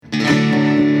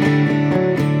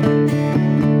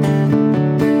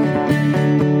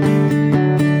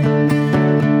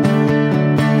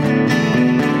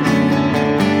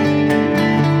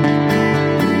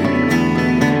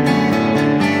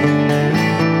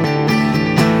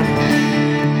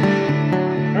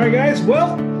right, guys.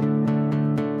 Well,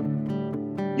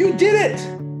 you did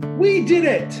it. We did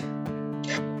it.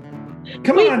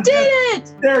 Come on. We did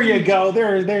it. There you go.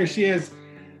 There she is.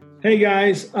 Hey,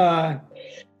 guys.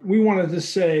 We wanted to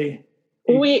say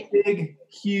a big,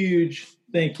 huge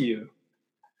thank you,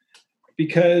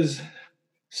 because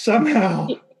somehow,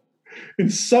 in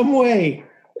some way,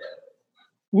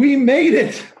 we made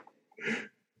it.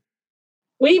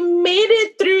 We made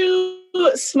it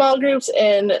through small groups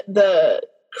in the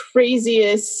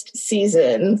craziest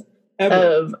season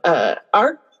Ever. of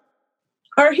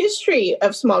our history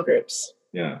of small groups.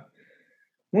 Yeah.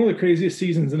 One of the craziest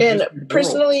seasons in the and history of the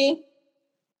personally world.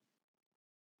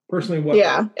 Personally, what?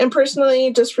 Yeah. And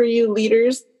personally, just for you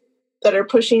leaders that are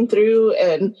pushing through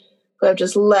and who have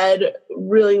just led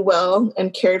really well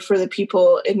and cared for the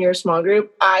people in your small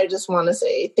group, I just want to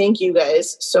say thank you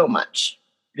guys so much.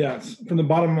 Yes, from the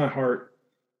bottom of my heart.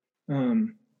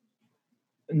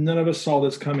 None of us saw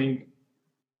this coming.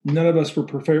 None of us were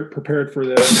prepared for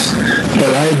this.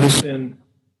 But I have just been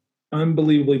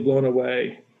unbelievably blown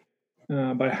away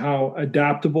by how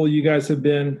adaptable you guys have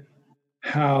been,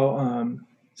 how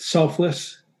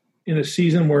selfless in a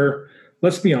season where,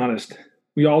 let's be honest,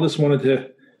 we all just wanted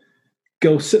to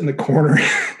go sit in the corner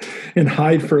and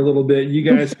hide for a little bit. You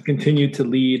guys have continued to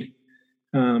lead.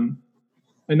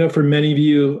 I know for many of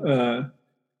you,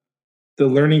 the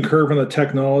learning curve on the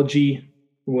technology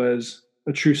was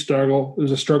a true struggle. It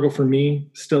was a struggle for me,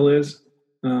 still is.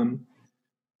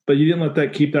 But you didn't let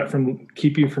that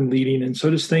keep you from leading. And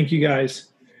so just thank you guys.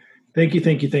 Thank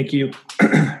you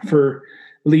for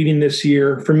leading this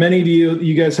year. For many of you,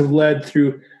 you guys have led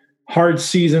through hard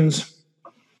seasons,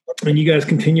 and you guys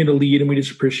continue to lead, and we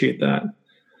just appreciate that.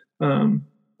 And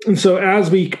so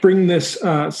as we bring this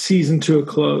season to a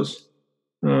close,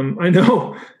 I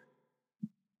know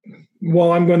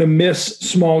while I'm going to miss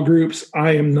small groups,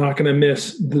 I am not going to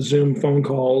miss the Zoom phone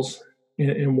calls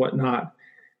and whatnot.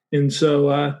 And so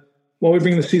while we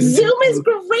bring the season Zoom is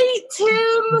great,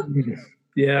 Tim.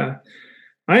 Yeah.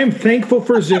 I am thankful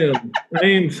for Zoom. I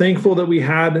am thankful that we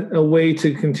had a way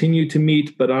to continue to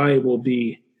meet, but I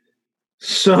am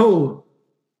so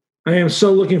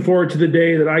looking forward to the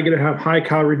day that I get to have high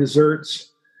calorie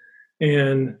desserts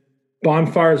and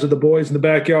bonfires with the boys in the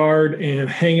backyard and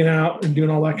hanging out and doing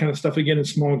all that kind of stuff again in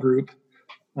small group.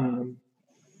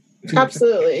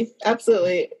 Absolutely.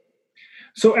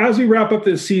 So as we wrap up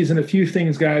this season, a few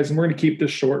things, guys, and we're going to keep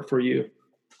this short for you.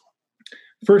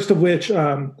 First of which,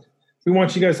 we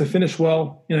want you guys to finish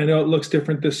well. And I know it looks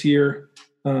different this year.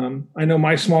 I know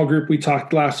my small group, we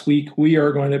talked last week, we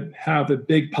are going to have a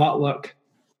big potluck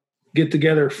get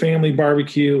together, family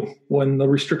barbecue when the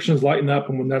restrictions lighten up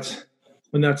and when that's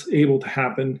able to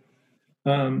happen.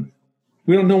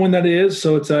 We don't know when that is,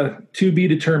 so it's to be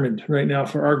determined right now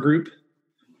for our group,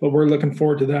 but we're looking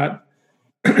forward to that.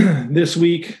 This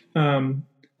week, I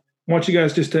want you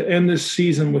guys just to end this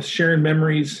season with sharing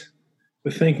memories,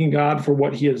 with thanking God for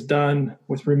what he has done,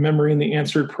 with remembering the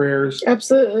answered prayers.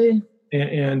 Absolutely.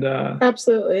 And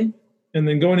absolutely. And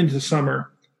then going into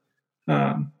summer,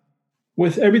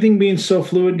 with everything being so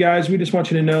fluid, guys, we just want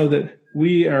you to know that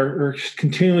we are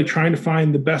continually trying to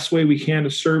find the best way we can to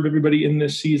serve everybody in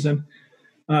this season.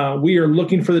 We are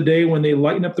looking for the day when they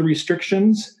lighten up the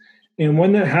restrictions. And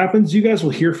when that happens, you guys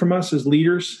will hear from us as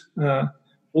leaders.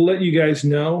 We'll let you guys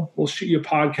know. We'll shoot you a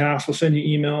podcast. We'll send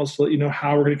you emails to let you know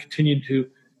how we're going to continue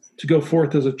to go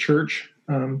forth as a church.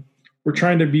 We're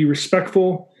trying to be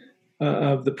respectful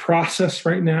of the process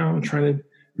right now and trying to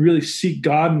really seek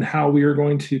God and how we are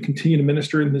going to continue to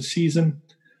minister in this season.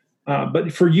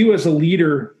 But for you as a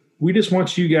leader, we just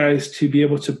want you guys to be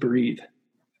able to breathe,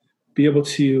 be able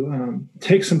to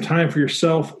take some time for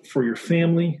yourself, for your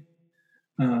family,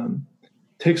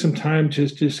 take some time to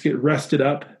just get rested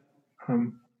up.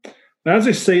 But as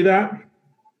I say that,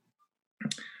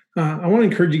 I want to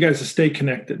encourage you guys to stay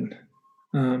connected.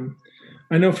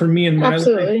 I know for me and my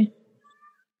life,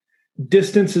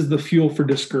 distance is the fuel for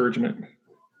discouragement.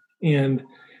 And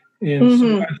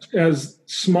so as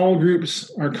small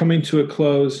groups are coming to a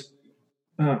close,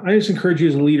 I just encourage you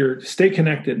as a leader to stay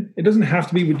connected. It doesn't have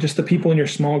to be with just the people in your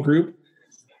small group,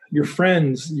 your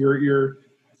friends,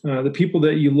 the people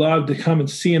that you love to come and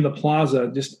see in the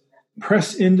plaza. Just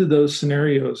press into those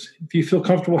scenarios. If you feel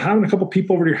comfortable having a couple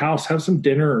people over to your house, have some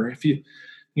dinner. If you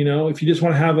just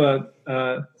want to have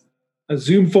a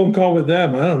Zoom phone call with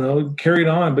them, I don't know, carry it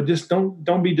on, but just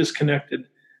don't be disconnected.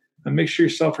 And make sure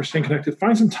yourself are staying connected.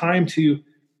 Find some time to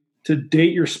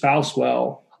date your spouse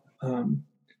well. Find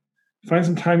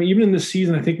some time, even in this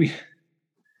season, I think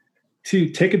to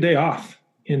take a day off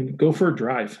and go for a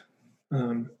drive.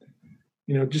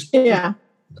 Just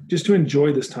to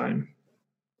enjoy this time.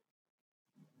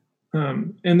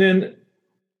 And then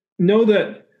know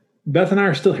that Beth and I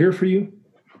are still here for you.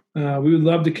 We would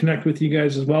love to connect with you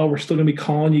guys as well. We're still going to be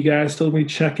calling you guys, still going to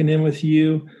be checking in with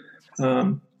you.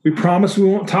 We promise we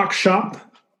won't talk shop.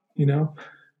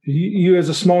 You as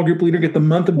a small group leader get the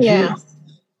month of June.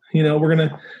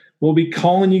 We'll be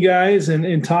calling you guys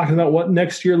and talking about what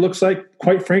next year looks like.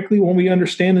 Quite frankly, when we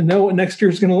understand and know what next year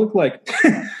is going to look like.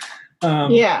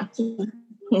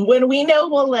 When we know,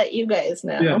 we'll let you guys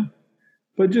know. Yeah.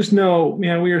 But just know,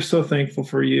 man, we are so thankful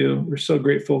for you. We're so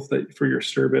grateful for your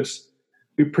service.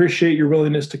 We appreciate your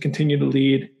willingness to continue to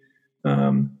lead.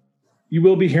 You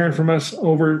will be hearing from us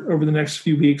over the next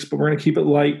few weeks, but we're going to keep it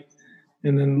light.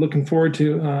 And then looking forward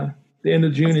to the end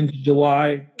of June into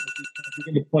July,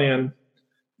 begin to plan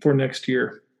for next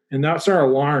year. And that's our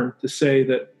alarm to say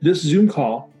that this Zoom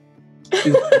call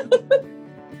is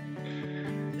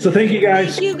So thank you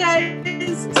guys. Thank you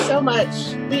guys so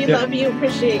much. We love you,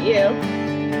 appreciate you.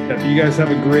 You guys have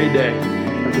a great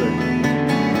day.